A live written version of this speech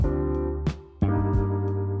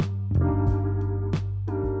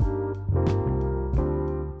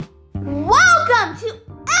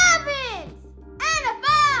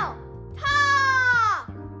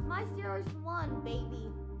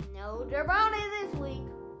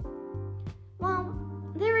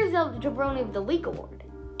yourself the Jabroni of the Week award.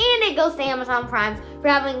 And it goes to Amazon Prime for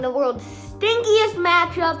having the world's stinkiest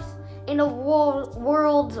matchups in the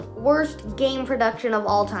world's worst game production of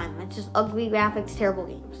all time. It's just ugly graphics, terrible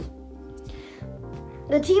games.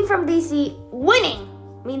 The team from DC winning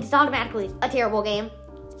means it's automatically a terrible game.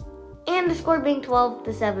 And the score being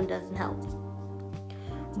 12-7 doesn't help.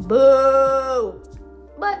 Boo!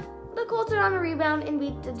 But the Colts are on a rebound and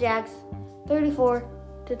beat the Jags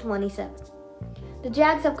 34-27. The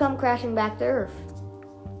Jags have come crashing back to earth.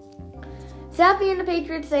 Sappy and the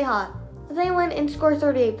Patriots stay hot. They win and score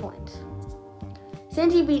 38 points.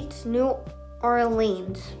 Cincy beats New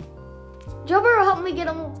Orleans. Joe Burrow helped me get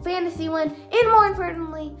a fantasy win, and more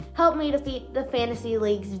importantly, helped me defeat the Fantasy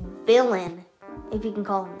League's villain, if you can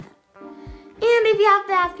call him that. And if you have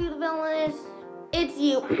to ask who the villain is, it's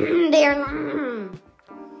you, Darren.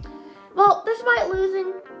 Well, despite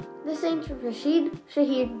losing, the Saints Rashid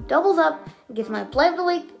Shaheed doubles up and gets my play of the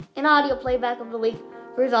week and audio playback of the week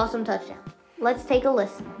for his awesome touchdown. Let's take a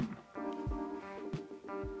listen.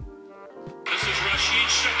 This is Rashid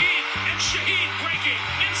Shaheed, and Shaheed breaking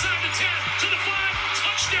inside the 10 to the 5,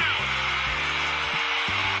 touchdown.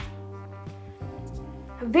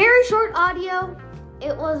 Very short audio.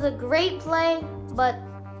 It was a great play, but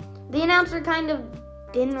the announcer kind of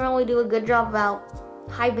didn't really do a good job about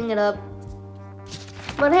hyping it up.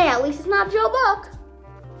 But hey, at least it's not Joe Buck.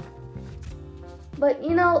 But,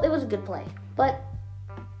 you know, it was a good play. But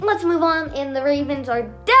let's move on, and the Ravens are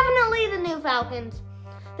definitely the new Falcons.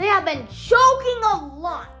 They have been choking a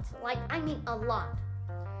lot. A lot.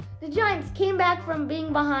 The Giants came back from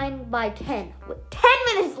being behind by 10 with 10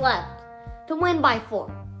 minutes left to win by 4.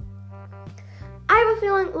 I have a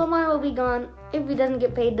feeling Lamar will be gone if he doesn't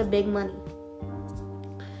get paid the big money.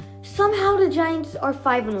 Somehow the Giants are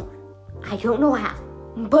 5-1. I don't know how,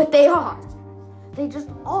 but they are. They just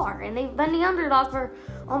are, and they've been the underdog for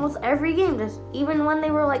almost every game, even when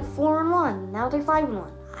they were like 4-1. Now they're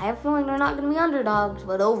 5-1. I have a feeling they're not going to be underdogs,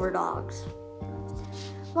 but overdogs.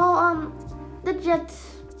 Well, the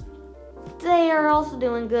Jets, they are also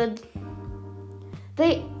doing good.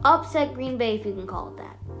 They upset Green Bay, if you can call it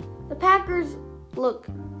that. The Packers look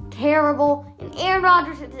terrible, and Aaron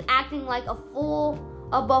Rodgers is acting like a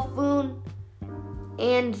buffoon,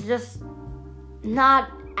 and just not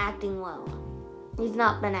acting well. He's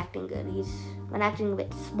not been acting good. He's been acting a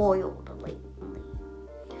bit spoiled lately.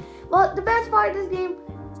 Well, the best part of this game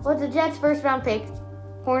was the Jets' first-round pick,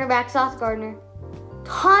 cornerback Sauce Gardner,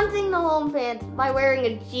 taunting the home fans by wearing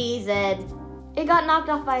a G's head. It got knocked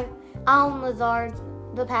off by Allen Lazard,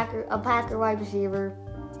 a Packer wide receiver.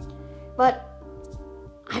 But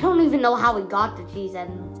I don't even know how he got the G's head.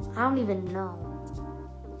 I don't even know.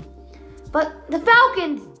 But the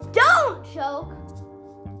Falcons don't choke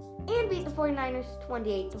and beat the 49ers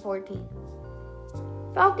 28-14.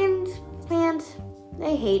 Falcons fans,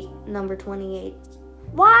 they hate number 28.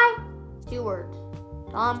 Why? 2 words.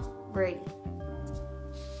 Tom Brady.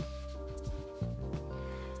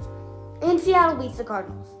 And Seattle beats the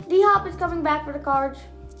Cardinals. D-Hop is coming back for the Cards,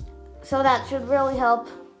 so that should really help.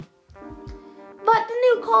 But the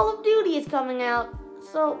new Call of Duty is coming out,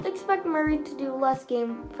 so expect Murray to do less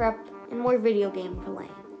game prep and more video game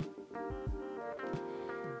playing.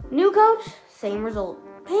 New coach, same result.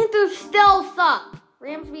 Panthers still suck.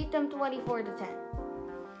 Rams beat them 24-10.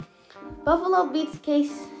 Buffalo beats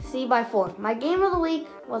KC by 4. My game of the week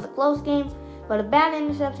was a close game, but a bad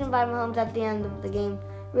interception by Mahomes at the end of the game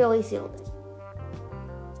really sealed it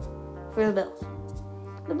for the Bills.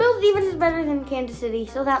 The Bills' defense is better than Kansas City,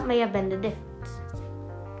 so that may have been the difference.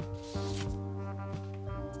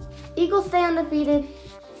 Eagles stay undefeated,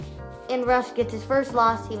 and Rush gets his first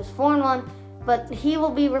loss. He was 4-1, but he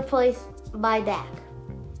will be replaced by Dak.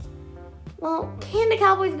 Well, can the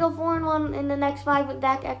Cowboys go 4-1 in the next 5 with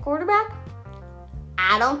Dak at quarterback?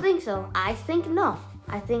 I don't think so. I think no.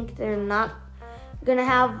 I think they're not going to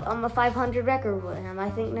have a 500 record with him. I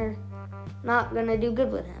think they're not going to do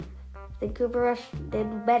good with him. I think Cooper Rush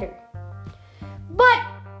did better. But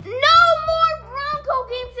no more Bronco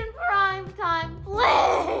games in prime time,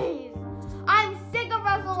 please! I'm sick of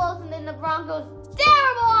Russell Wilson and the Broncos'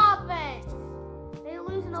 terrible offense! They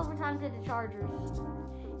lose in overtime to the Chargers.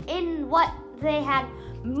 In what they had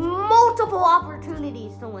multiple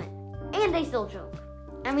opportunities to win. And they still choke.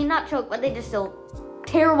 I mean, not choke, but they just still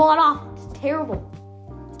terrible at offense. Terrible.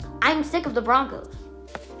 I'm sick of the Broncos.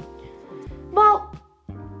 Well,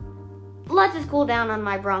 let's just cool down on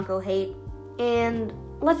my Bronco hate. And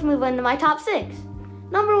let's move into my top 6.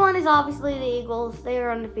 Number 1 is obviously the Eagles. They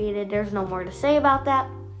are undefeated. There's no more to say about that.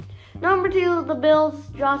 Number 2, the Bills.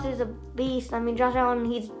 Josh is a beast. I mean, Josh Allen,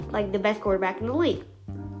 he's like the best quarterback in the league.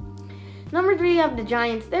 Number 3, you have the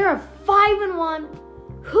Giants. They're a 5-1.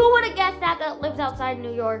 Who would have guessed that lives outside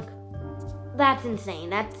New York? That's insane.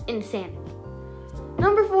 That's insanity.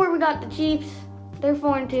 Number 4, we got the Chiefs. They're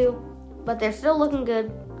 4-2, but they're still looking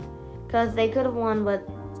good because they could have won, but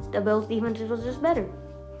the Bills' defense was just better.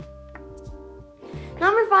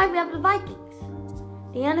 Number 5, we have the Vikings.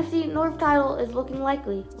 The NFC North title is looking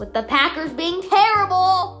likely, with the Packers being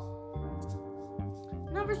terrible.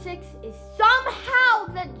 Number 6 is somehow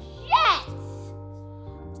the Jets.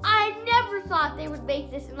 I never thought they would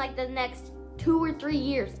make this in like the next 2 or 3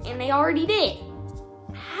 years, and they already did.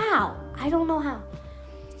 How? I don't know how.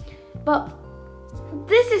 But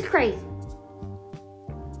this is crazy.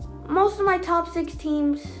 Most of my top 6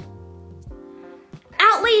 teams,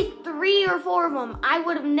 at least 3 or 4 of them, I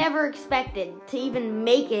would have never expected to even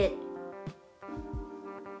make it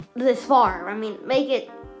this far. I mean, make it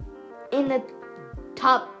in the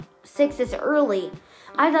top 6 this early.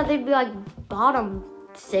 I thought they'd be like bottom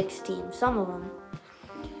 6 teams, some of them.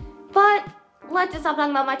 But let's just stop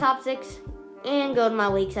talking about my top 6 and go to my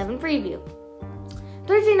Week 7 preview.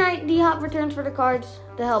 Thursday night, D-Hop returns for the Cards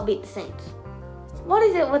to help beat the Saints. What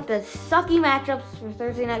is it with the sucky matchups for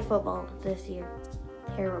Thursday night football this year?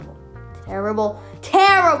 Terrible. Terrible.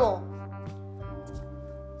 Terrible!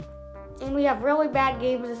 And we have really bad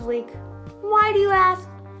games this week. Why do you ask?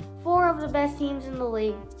 4 of the best teams in the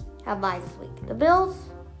league have byes this week. The Bills,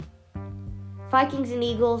 Vikings and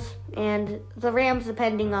Eagles, and the Rams,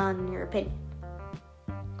 depending on your opinion.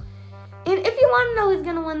 And if you want to know who's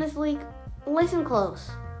going to win this week, listen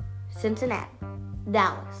close. Cincinnati,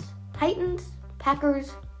 Dallas, Titans,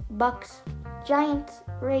 Packers, Bucks, Giants,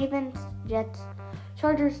 Ravens, Jets,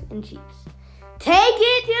 Chargers, and Chiefs. Take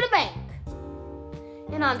it to the bank.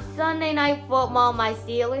 And on Sunday Night Football, my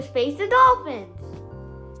Steelers face the Dolphins.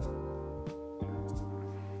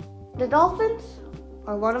 The Dolphins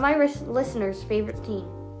are one of my listeners' favorite team.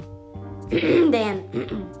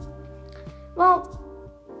 Dan. Well,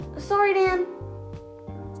 sorry, Dan.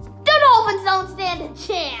 The Dolphins don't stand a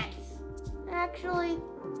chance. Actually,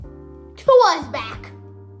 Tua's back.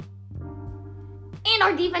 And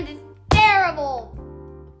our defense is terrible.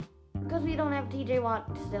 Because we don't have TJ Watt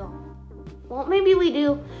still. Well, maybe we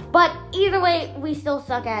do. But either way, we still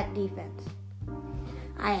suck at defense.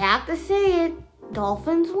 I have to say it.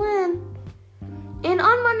 Dolphins win. And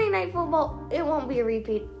on Monday Night Football, it won't be a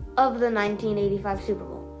repeat of the 1985 Super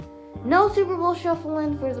Bowl. No Super Bowl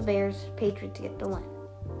shuffle-in for the Bears. Patriots get the win.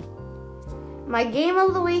 My game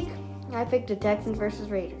of the week, I picked the Texans versus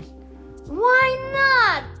Raiders. Why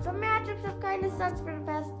not? The matchups have kind of sucked for the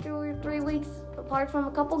past 2 or 3 weeks, apart from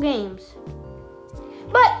a couple games.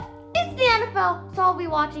 But it's the NFL, so I'll be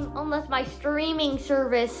watching unless my streaming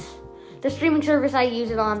service, the streaming service I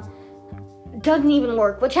use it on, doesn't even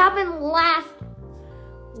work, which happened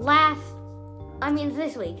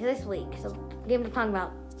this week. So the game I'm talking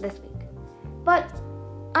about this week. But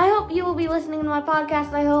I hope you will be listening to my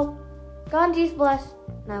podcast, I hope. God and Jesus bless.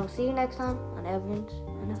 And I will see you next time on Evan's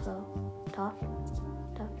NFL Talk.